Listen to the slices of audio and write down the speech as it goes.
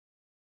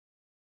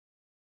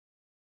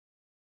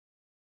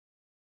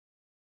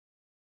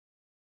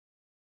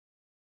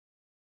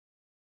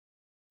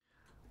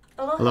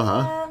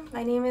Aloha.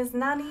 My name is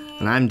Nani.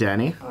 And I'm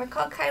Danny. We're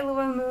called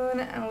Kailua Moon,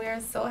 and we are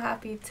so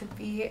happy to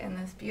be in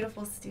this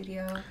beautiful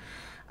studio.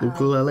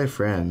 Ukulele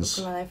Friends.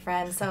 Ukulele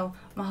Friends. So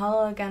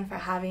mahalo again for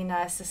having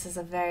us. This is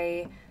a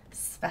very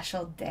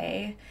special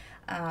day.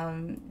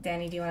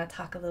 Danny, do you want to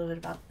talk a little bit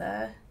about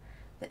the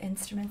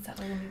instruments that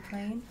we're going to be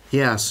playing?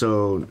 Yeah,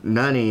 so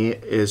Nani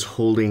is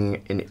holding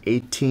an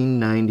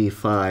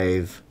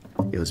 1895.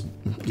 It was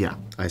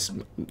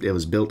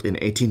built in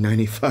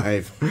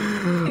 1895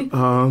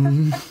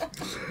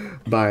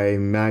 by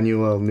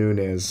Manuel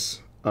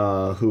Nunes,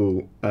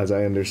 who, as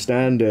I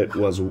understand it,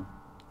 was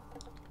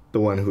the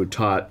one who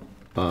taught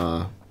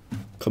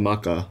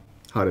Kamaka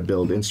how to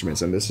build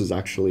instruments. And this is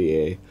actually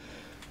a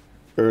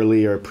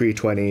earlier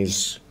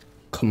pre-20s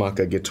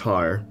Kamaka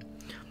guitar.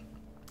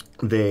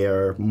 They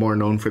are more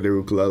known for their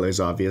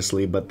ukuleles,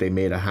 obviously, but they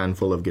made a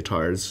handful of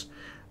guitars.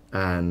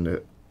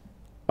 And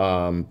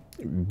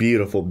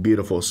beautiful,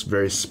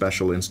 very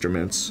special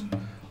instruments.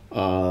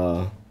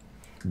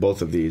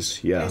 Both of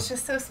these, yeah. It's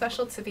just so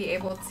special to be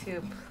able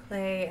to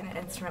play an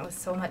instrument with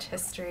so much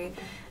history,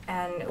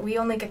 and we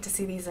only get to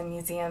see these in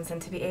museums,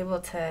 and to be able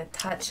to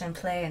touch and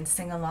play and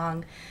sing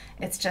along,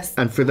 it's just...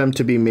 And for them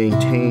to be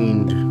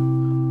maintained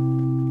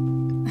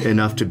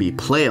enough to be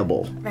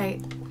playable.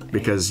 Right.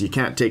 Because you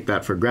can't take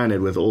that for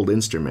granted with old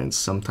instruments.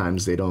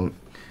 Sometimes they don't,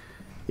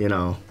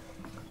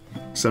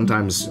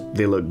 sometimes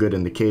they look good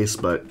in the case,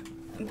 but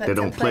they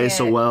don't play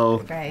so well.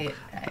 Right.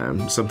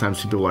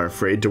 Sometimes people are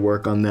afraid to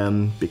work on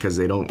them because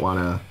they don't want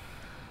to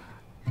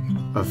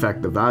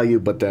affect the value,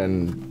 but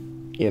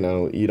then, you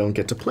don't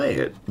get to play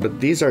it.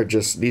 But these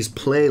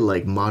play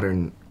like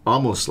modern,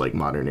 almost like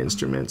modern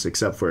instruments,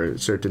 except for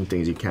certain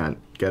things you can't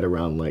get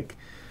around, like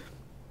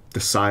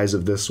the size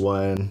of this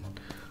one,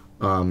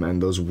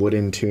 and those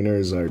wooden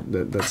tuners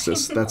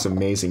that's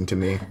amazing to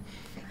me.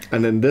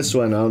 And then this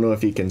one, I don't know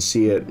if you can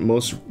see it,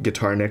 most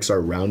guitar necks are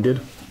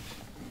rounded.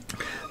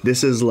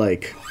 This is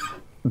like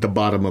the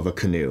bottom of a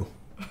canoe.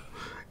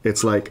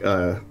 It's like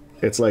a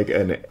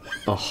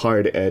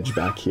hard edge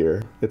back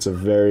here. It's a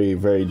very,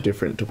 very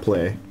different to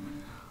play.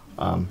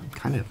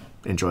 Kind of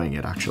enjoying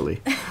it,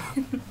 actually.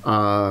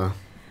 But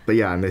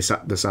yeah, and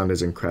the sound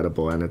is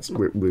incredible, and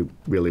we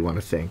really want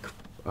to thank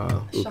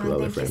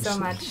Ukulele Friends. Thank you so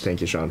much. Thank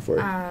you, Sean, for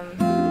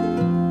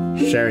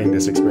sharing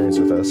this experience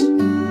with us.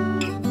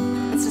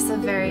 It's just a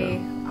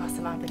very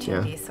awesome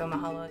opportunity, so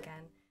mahalo again.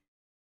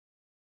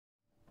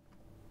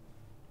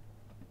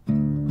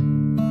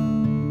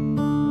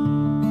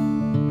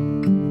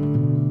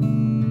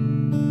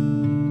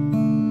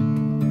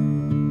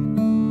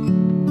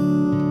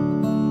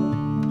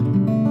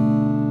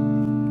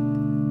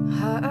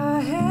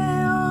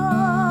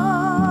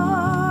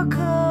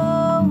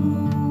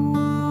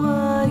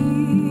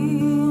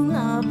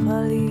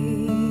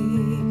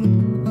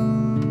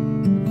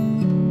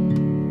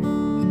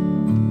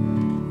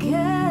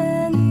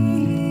 Can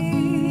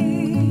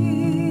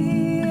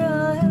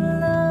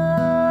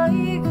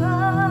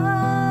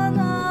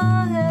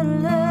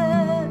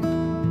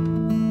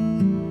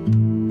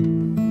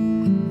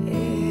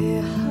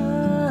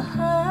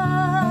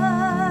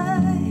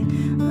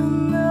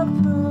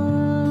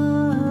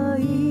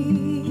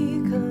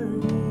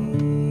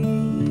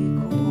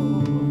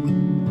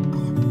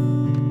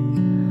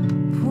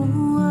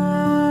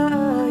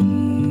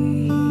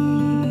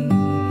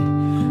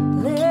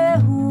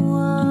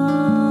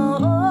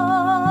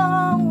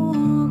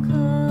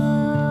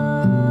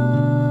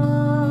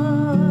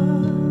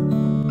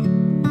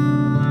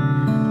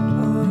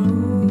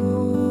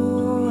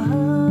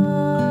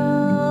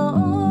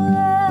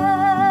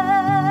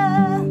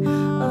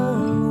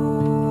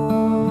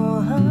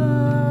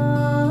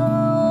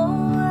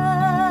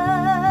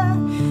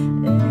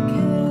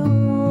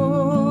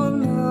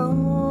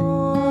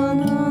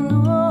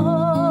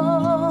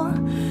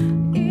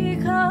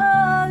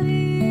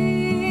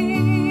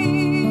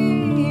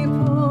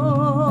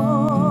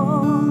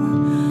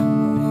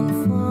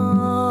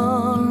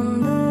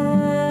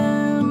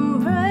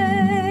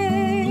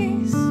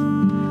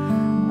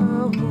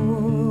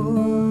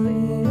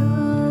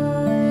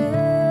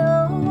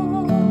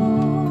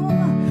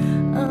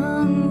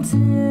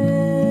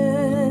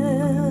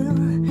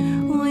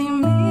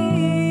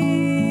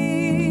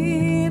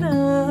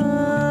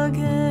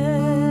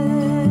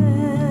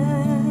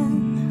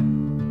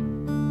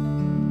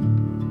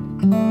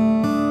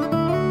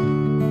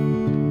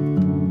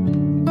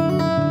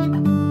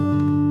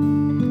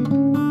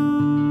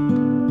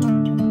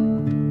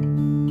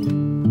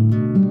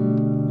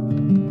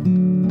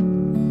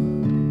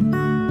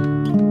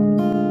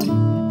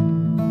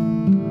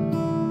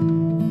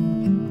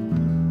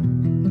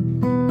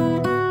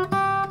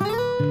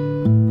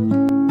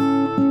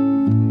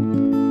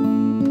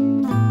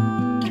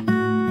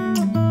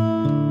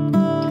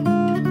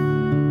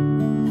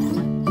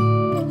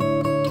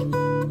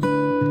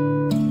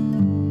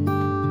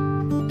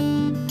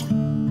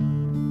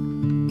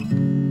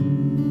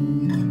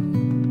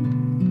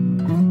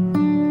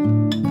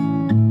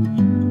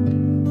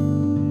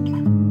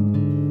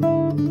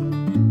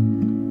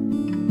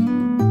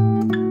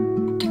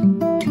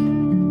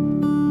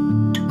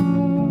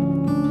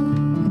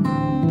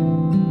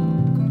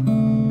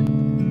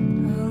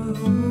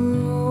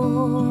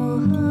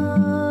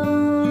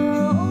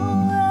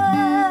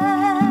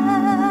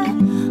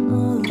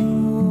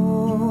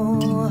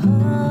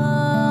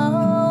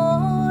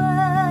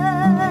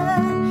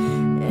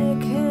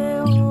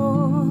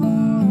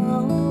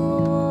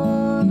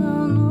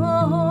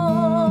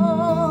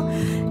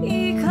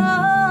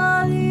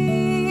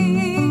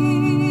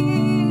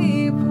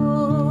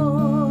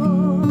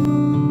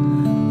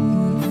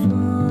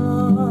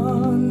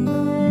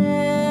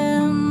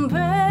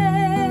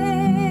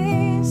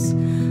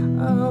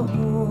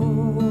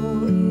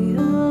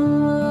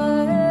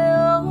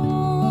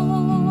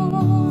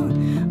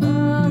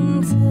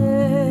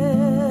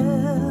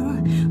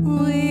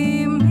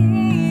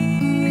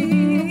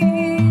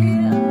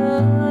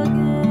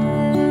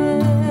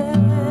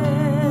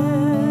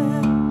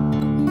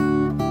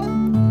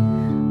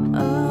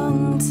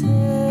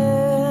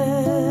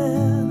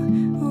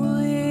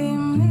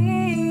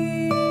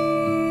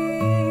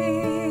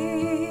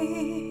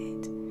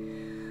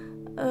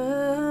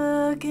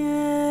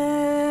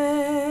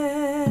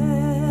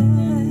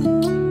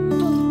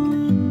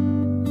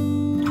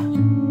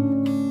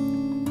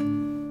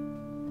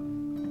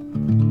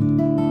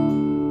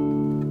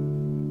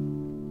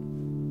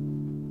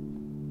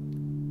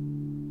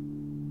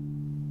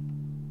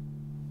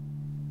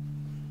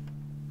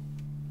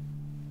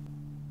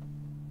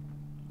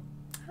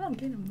God, I'm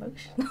getting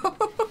emotional.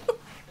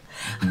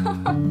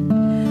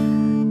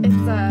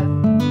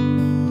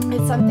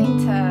 It's something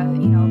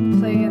to, you know,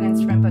 play an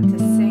instrument, but to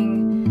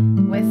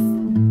sing with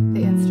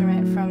the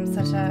instrument from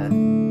such a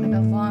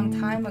long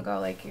time ago.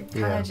 Like, you're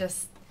kind of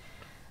just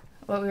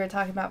what we were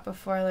talking about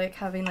before, like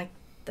having like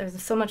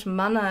there's so much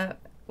mana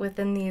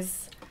within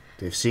these.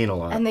 They've seen a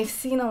lot. And they've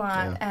seen a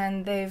lot,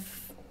 and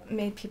they've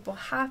made people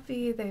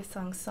happy. They've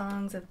sung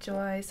songs of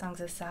joy,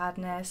 songs of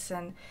sadness,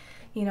 and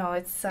you know,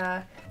 it's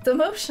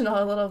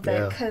emotional a little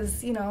bit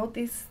because you know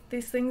these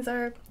things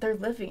they're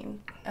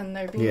living and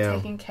they're being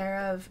taken care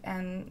of,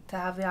 and to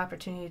have the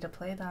opportunity to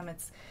play them,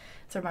 it's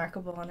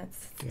remarkable, and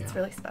it's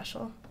really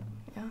special.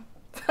 Yeah.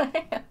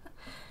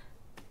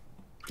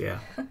 Yeah.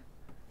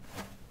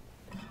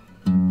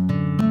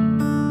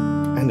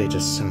 And they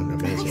just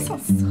sound amazing. They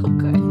sound so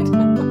good.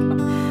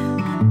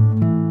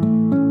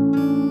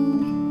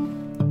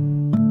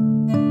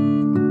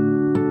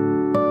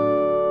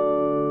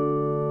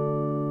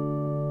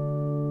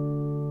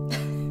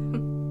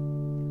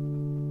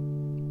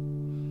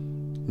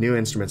 New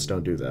instruments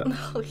don't do that. No,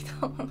 we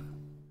don't.